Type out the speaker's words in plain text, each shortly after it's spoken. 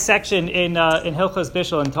Section in Hilchos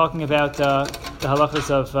Bishul and talking about the halachas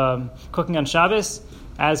of cooking on Shabbos.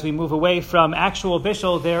 As we move away from actual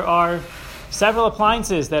Bishul, there are several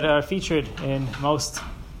appliances that are featured in most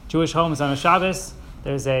Jewish homes on a Shabbos.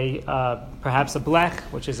 There's perhaps a blech,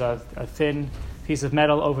 which is a thin piece of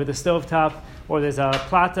metal over the stovetop, or there's a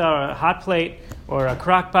plata or a hot plate or a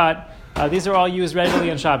crock pot. These are all used regularly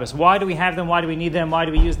on Shabbos. Why do we have them? Why do we need them? Why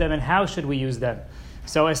do we use them? And how should we use them?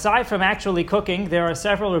 So aside from actually cooking, there are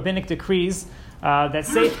several rabbinic decrees that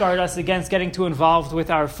safeguard us against getting too involved with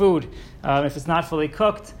our food. If it's not fully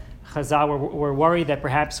cooked, Chazal were worried that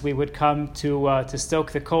perhaps we would come to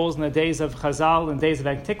stoke the coals in the days of Chazal, in the days of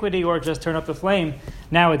antiquity, or just turn up the flame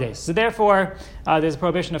nowadays. So therefore, there's a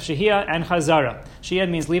prohibition of shehiyah and chazara. Shehiyah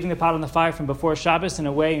means leaving the pot on the fire from before Shabbos in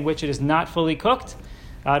a way in which it is not fully cooked.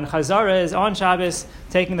 And chazara is on Shabbos,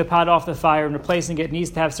 taking the pot off the fire and replacing it needs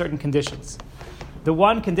to have certain conditions. The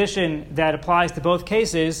one condition that applies to both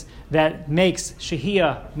cases that makes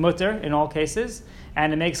shehiyah mutter in all cases,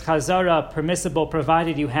 and it makes chazara permissible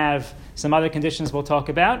provided you have some other conditions we'll talk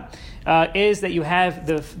about, is that you have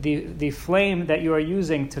the flame that you are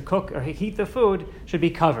using to cook or heat the food should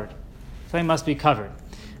be covered. The flame must be covered.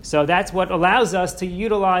 So that's what allows us to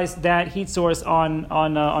utilize that heat source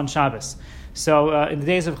on Shabbos. So in the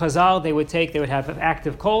days of Chazal, they would have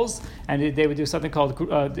active coals, and they would do something called the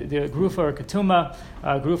grufa or ketuma.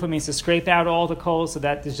 Grufa means to scrape out all the coals so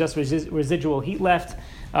that there's just residual heat left,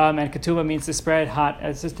 and ketuma means to spread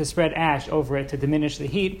ash over it to diminish the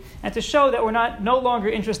heat, and to show that we're no longer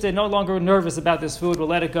interested, no longer nervous about this food. We'll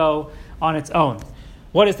let it go on its own.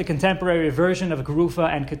 What is the contemporary version of grufa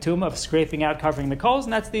and ketuma, of scraping out, covering the coals?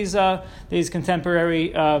 And that's these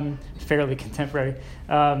contemporary, fairly contemporary,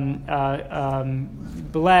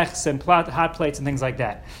 blechs and hot plates and things like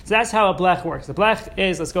that. So that's how a blech works. The blech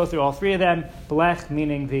is, let's go through all three of them. Blech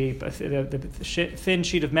meaning the thin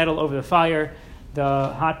sheet of metal over the fire, the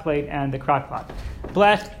hot plate, and the crock pot.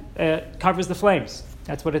 Blech covers the flames.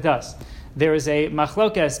 That's what it does. There is a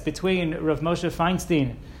machlokes between Rav Moshe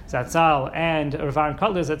Feinstein Zatzal and Rav Aaron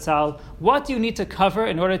Kotler Zatzal. What do you need to cover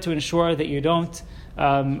in order to ensure that you don't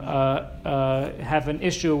have an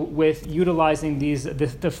issue with utilizing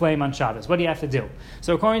the flame on Shabbos? What do you have to do?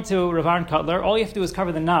 So according to Rav Aaron Kotler, all you have to do is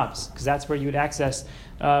cover the knobs, because that's where you would access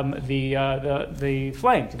the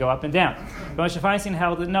flame to go up and down. Rav Moshe Feinstein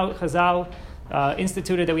held that no, Chazal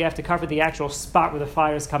instituted that we have to cover the actual spot where the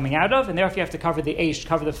fire is coming out of, and therefore you have to cover the aish,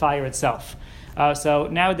 cover the fire itself. So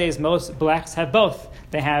nowadays most blechs have both.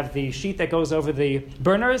 They have the sheet that goes over the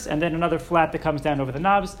burners, and then another flap that comes down over the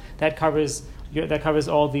knobs that covers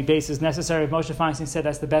all the bases necessary. Moshe Feinstein said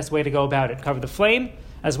that's the best way to go about it. Cover the flame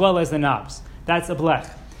as well as the knobs. That's a blech.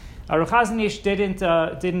 Rav Chazon Ish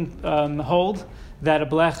didn't hold that a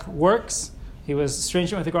blech works. He was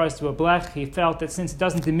stringent with regards to a blech. He felt that since it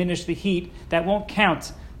doesn't diminish the heat, that won't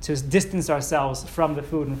count to distance ourselves from the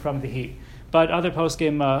food and from the heat. But other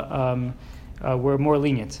poskim were more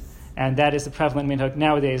lenient. And that is the prevalent minhag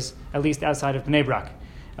nowadays, at least outside of Bnei Brak.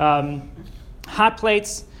 Hot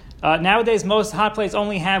plates. Nowadays, most hot plates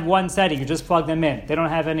only have one setting. You just plug them in. They don't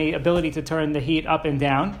have any ability to turn the heat up and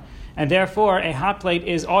down. And therefore, a hot plate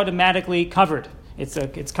is automatically covered.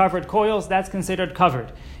 It's covered coils. That's considered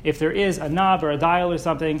covered. If there is a knob or a dial or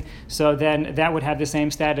something, so then that would have the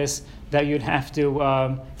same status that you have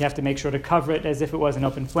to make sure to cover it as if it was an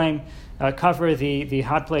open flame. Cover the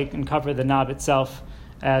hot plate and cover the knob itself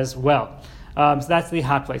as well. So that's the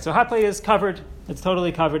hot plate. So hot plate is covered. It's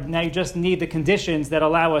totally covered. Now you just need the conditions that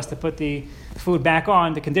allow us to put the food back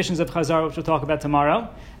on, the conditions of chazar, which we'll talk about tomorrow.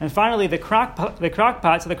 And finally, the crock pot.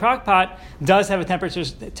 So the crock pot does have a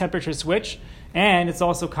temperature switch, and it's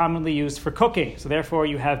also commonly used for cooking. So therefore,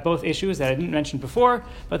 you have both issues that I didn't mention before,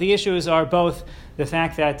 but the issues are both the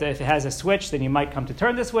fact that if it has a switch, then you might come to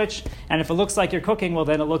turn the switch, and if it looks like you're cooking, well,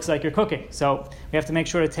 then it looks like you're cooking. So we have to make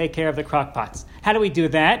sure to take care of the crock pots. How do we do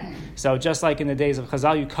that? So just like in the days of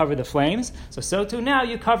Chazal, you cover the flames. So too now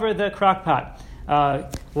you cover the crock pot.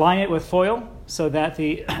 Line it with foil so that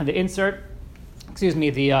the insert, the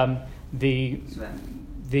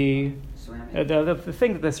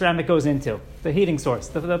thing that the ceramic goes into, the heating source,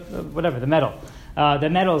 the metal. The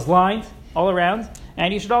metal is lined all around,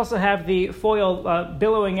 and you should also have the foil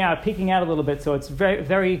billowing out, peeking out a little bit, so it's very,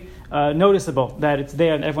 very noticeable that it's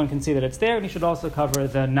there, and everyone can see that it's there. And you should also cover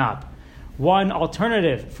the knob. One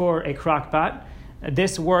alternative for a crock pot.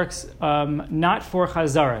 This works not for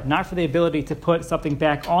chazara, not for the ability to put something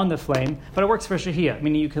back on the flame, but it works for shehiyah,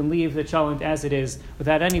 meaning you can leave the cholent as it is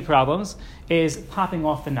without any problems, is popping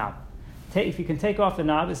off the knob. If you can take off the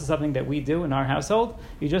knob, this is something that we do in our household,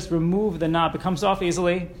 you just remove the knob. It comes off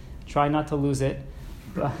easily. Try not to lose it.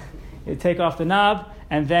 You take off the knob,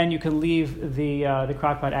 and then you can leave the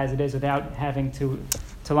crock pot as it is without having to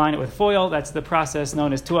line it with foil. That's the process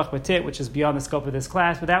known as tuach batit, which is beyond the scope of this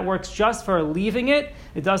class. But that works just for leaving it.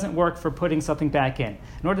 It doesn't work for putting something back in.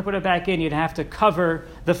 In order to put it back in, you'd have to cover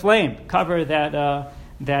the flame, cover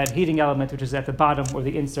that heating element, which is at the bottom where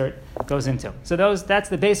the insert goes into. So that's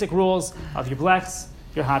the basic rules of your blechs,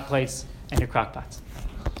 your hot plates, and your crock pots.